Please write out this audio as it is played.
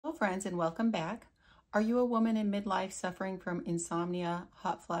friends, and welcome back. Are you a woman in midlife suffering from insomnia,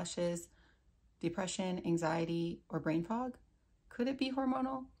 hot flashes, depression, anxiety, or brain fog? Could it be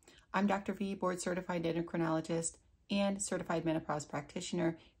hormonal? I'm Dr. V, board certified endocrinologist and certified menopause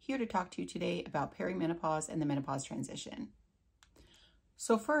practitioner, here to talk to you today about perimenopause and the menopause transition.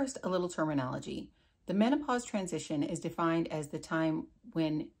 So first, a little terminology. The menopause transition is defined as the time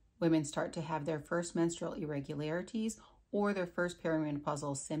when women start to have their first menstrual irregularities or their first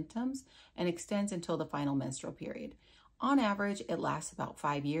perimenopausal symptoms and extends until the final menstrual period. On average, it lasts about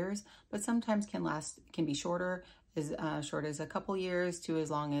 5 years, but sometimes can be shorter, as short as a couple years to as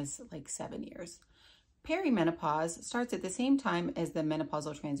long as like 7 years. Perimenopause starts at the same time as the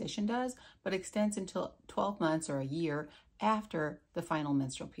menopausal transition does, but extends until 12 months or a year after the final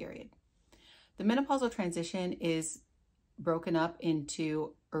menstrual period. The menopausal transition is broken up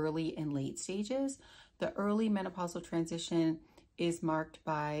into early and late stages. The early menopausal transition is marked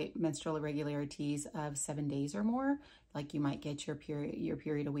by menstrual irregularities of 7 days or more, like you might get your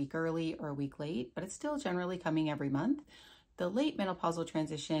period a week early or a week late, but it's still generally coming every month. The late menopausal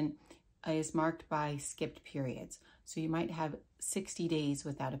transition is marked by skipped periods, so you might have 60 days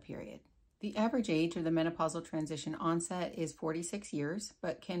without a period. The average age of the menopausal transition onset is 46 years,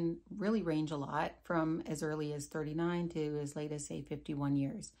 but can really range a lot from as early as 39 to as late as, say, 51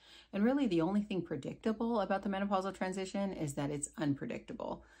 years. And really the only thing predictable about the menopausal transition is that it's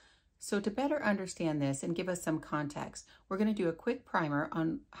unpredictable. So to better understand this and give us some context, we're going to do a quick primer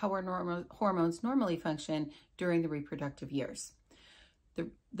on how our hormones normally function during the reproductive years.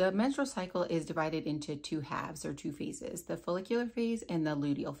 The menstrual cycle is divided into two halves or two phases, the follicular phase and the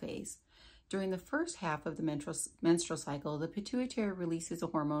luteal phase. During the first half of the menstrual cycle, the pituitary releases a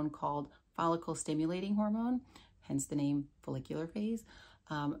hormone called follicle stimulating hormone, hence the name follicular phase,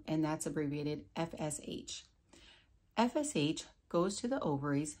 and that's abbreviated FSH. FSH goes to the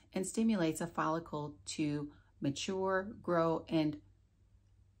ovaries and stimulates a follicle to mature, grow, and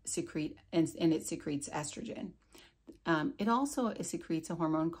secrete, and it secretes estrogen. It also secretes a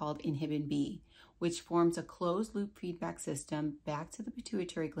hormone called inhibin B, which forms a closed loop feedback system back to the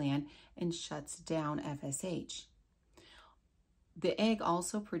pituitary gland and shuts down FSH. The egg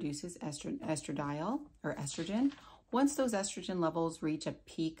also produces estradiol or estrogen. Once those estrogen levels reach a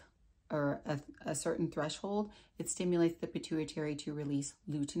peak or a certain threshold, it stimulates the pituitary to release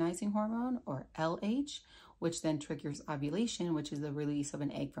luteinizing hormone or LH, which then triggers ovulation, which is the release of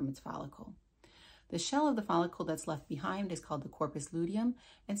an egg from its follicle. The shell of the follicle that's left behind is called the corpus luteum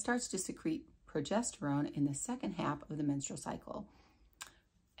and starts to secrete progesterone in the second half of the menstrual cycle.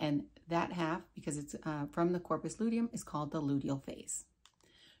 And that half, because it's from the corpus luteum, is called the luteal phase.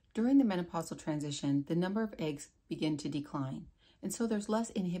 During the menopausal transition, the number of eggs begin to decline. And so there's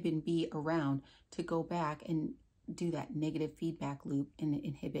less inhibin B around to go back and do that negative feedback loop and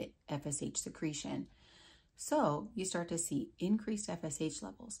inhibit FSH secretion. So you start to see increased FSH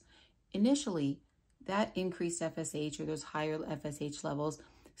levels. Initially, that increased FSH or those higher FSH levels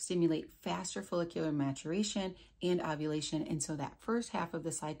stimulate faster follicular maturation and ovulation. And so that first half of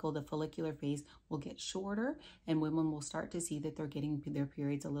the cycle, the follicular phase, will get shorter and women will start to see that they're getting their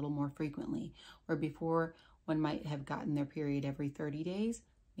periods a little more frequently. Where before one might have gotten their period every 30 days,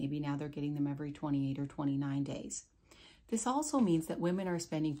 maybe now they're getting them every 28 or 29 days. This also means that women are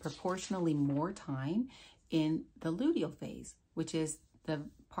spending proportionally more time in the luteal phase, which is the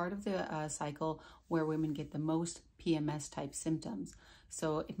part of the cycle where women get the most PMS type symptoms.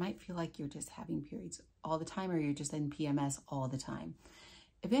 So it might feel like you're just having periods all the time or you're just in PMS all the time.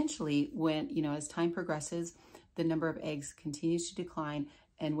 Eventually, when, as time progresses, the number of eggs continues to decline.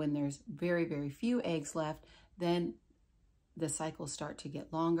 And when there's very, very few eggs left, then the cycles start to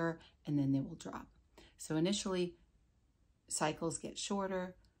get longer and then they will drop. So initially, cycles get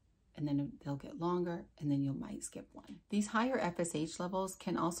shorter, and then they'll get longer, and then you might skip one. These higher FSH levels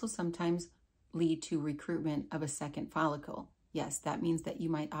can also sometimes lead to recruitment of a second follicle. Yes, that means that you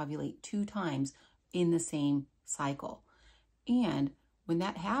might ovulate 2 times in the same cycle. And when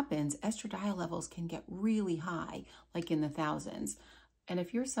that happens, estradiol levels can get really high, like in the thousands. And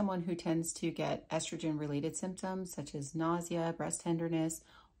if you're someone who tends to get estrogen-related symptoms, such as nausea, breast tenderness,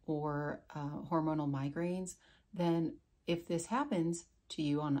 or hormonal migraines, then if this happens to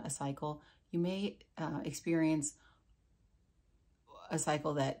you on a cycle, you may experience a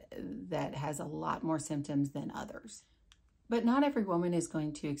cycle that has a lot more symptoms than others. But not every woman is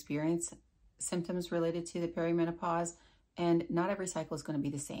going to experience symptoms related to the perimenopause, and not every cycle is going to be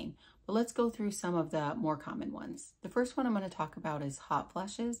the same. But let's go through some of the more common ones. The first one I'm going to talk about is hot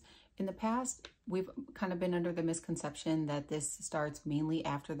flashes. In the past, we've kind of been under the misconception that this starts mainly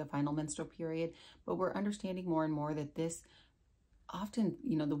after the final menstrual period, but we're understanding more and more that this often,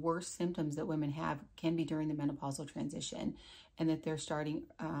 the worst symptoms that women have can be during the menopausal transition, and that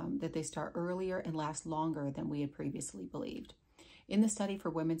that they start earlier and last longer than we had previously believed. In the study for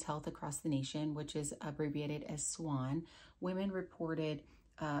women's health across the nation, which is abbreviated as SWAN, women reported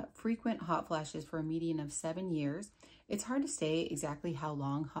frequent hot flashes for a median of 7 years. It's hard to say exactly how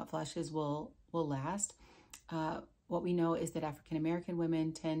long hot flashes will last. What we know is that African American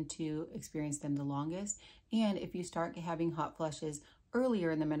women tend to experience them the longest. And if you start having hot flashes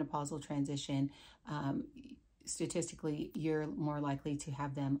earlier in the menopausal transition, statistically, you're more likely to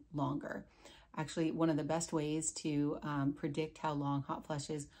have them longer. Actually, one of the best ways to predict how long hot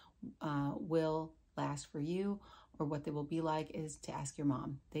flashes will last for you, or what they will be like, is to ask your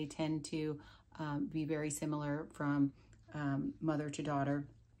mom. They tend to be very similar from mother to daughter.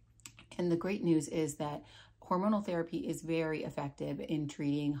 And the great news is that hormonal therapy is very effective in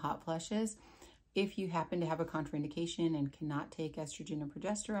treating hot flashes. If you happen to have a contraindication and cannot take estrogen or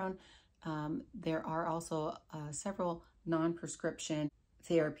progesterone, there are also several non-prescription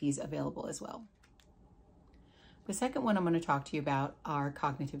therapies available as well. The second one I'm going to talk to you about are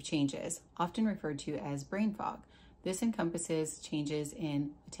cognitive changes, often referred to as brain fog. This encompasses changes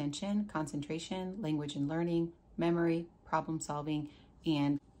in attention, concentration, language and learning, memory, problem solving,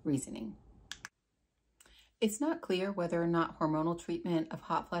 and reasoning. It's not clear whether or not hormonal treatment of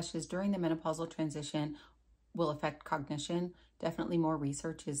hot flashes during the menopausal transition will affect cognition. Definitely more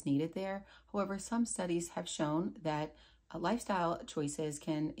research is needed there. However, some studies have shown that lifestyle choices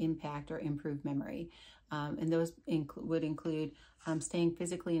can impact or improve memory. And those would include staying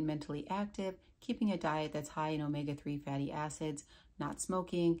physically and mentally active, keeping a diet that's high in omega-3 fatty acids, not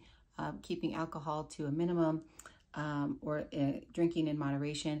smoking, keeping alcohol to a minimum, or drinking in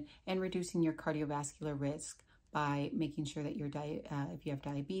moderation, and reducing your cardiovascular risk by making sure that if you have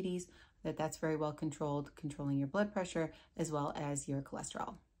diabetes, that's very well controlled, controlling your blood pressure as well as your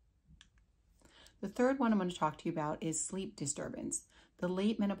cholesterol. The third one I'm going to talk to you about is sleep disturbance. The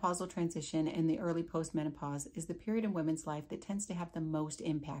late menopausal transition and the early postmenopause is the period in women's life that tends to have the most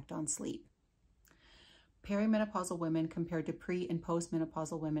impact on sleep. Perimenopausal women compared to pre- and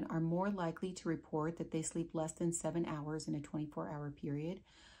postmenopausal women are more likely to report that they sleep less than 7 hours in a 24-hour period.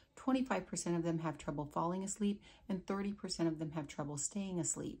 25% of them have trouble falling asleep, and 30% of them have trouble staying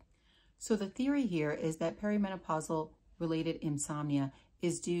asleep. So the theory here is that perimenopausal related insomnia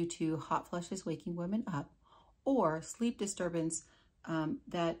is due to hot flushes waking women up, or sleep disturbance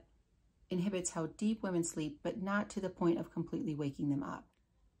that inhibits how deep women sleep, but not to the point of completely waking them up.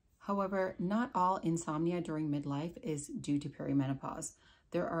 However, not all insomnia during midlife is due to perimenopause.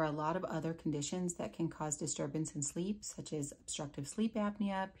 There are a lot of other conditions that can cause disturbance in sleep, such as obstructive sleep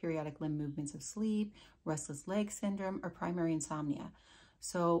apnea, periodic limb movements of sleep, restless leg syndrome, or primary insomnia.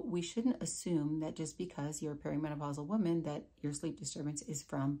 So we shouldn't assume that just because you're a perimenopausal woman that your sleep disturbance is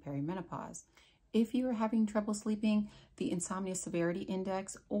from perimenopause. If you are having trouble sleeping, the Insomnia Severity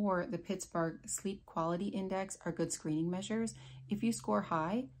Index or the Pittsburgh Sleep Quality Index are good screening measures. If you score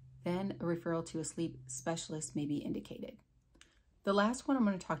high, then a referral to a sleep specialist may be indicated. The last one I'm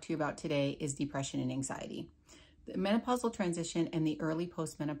going to talk to you about today is depression and anxiety. The menopausal transition and the early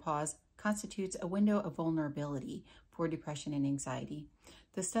postmenopause constitutes a window of vulnerability for depression and anxiety.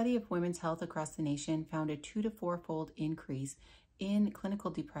 The study of women's health across the nation found a 2- to 4-fold increase in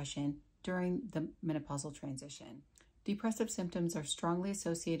clinical depression during the menopausal transition. Depressive symptoms are strongly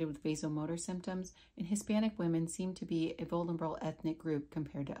associated with vasomotor symptoms, and Hispanic women seem to be a vulnerable ethnic group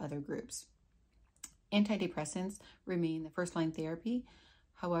compared to other groups. Antidepressants remain the first-line therapy.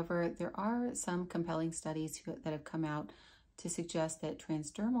 However, there are some compelling studies that have come out to suggest that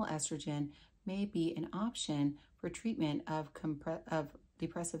transdermal estrogen may be an option for treatment of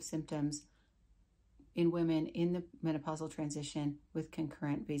depressive symptoms in women in the menopausal transition with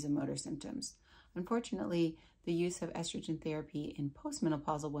concurrent vasomotor symptoms. Unfortunately, the use of estrogen therapy in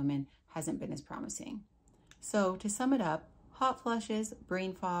postmenopausal women hasn't been as promising. So to sum it up, hot flushes,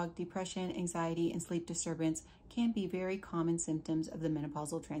 brain fog, depression, anxiety, and sleep disturbance can be very common symptoms of the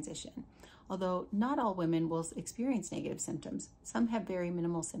menopausal transition. Although not all women will experience negative symptoms. Some have very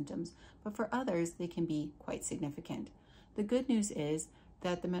minimal symptoms, but for others, they can be quite significant. The good news is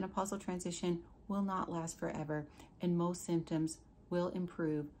that the menopausal transition will not last forever, and most symptoms will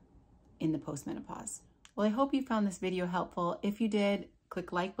improve in the postmenopause. Well, I hope you found this video helpful. If you did,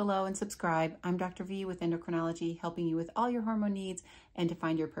 click like below and subscribe. I'm Dr. V with Endocrinology, helping you with all your hormone needs and to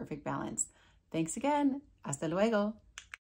find your perfect balance. Thanks again. Hasta luego.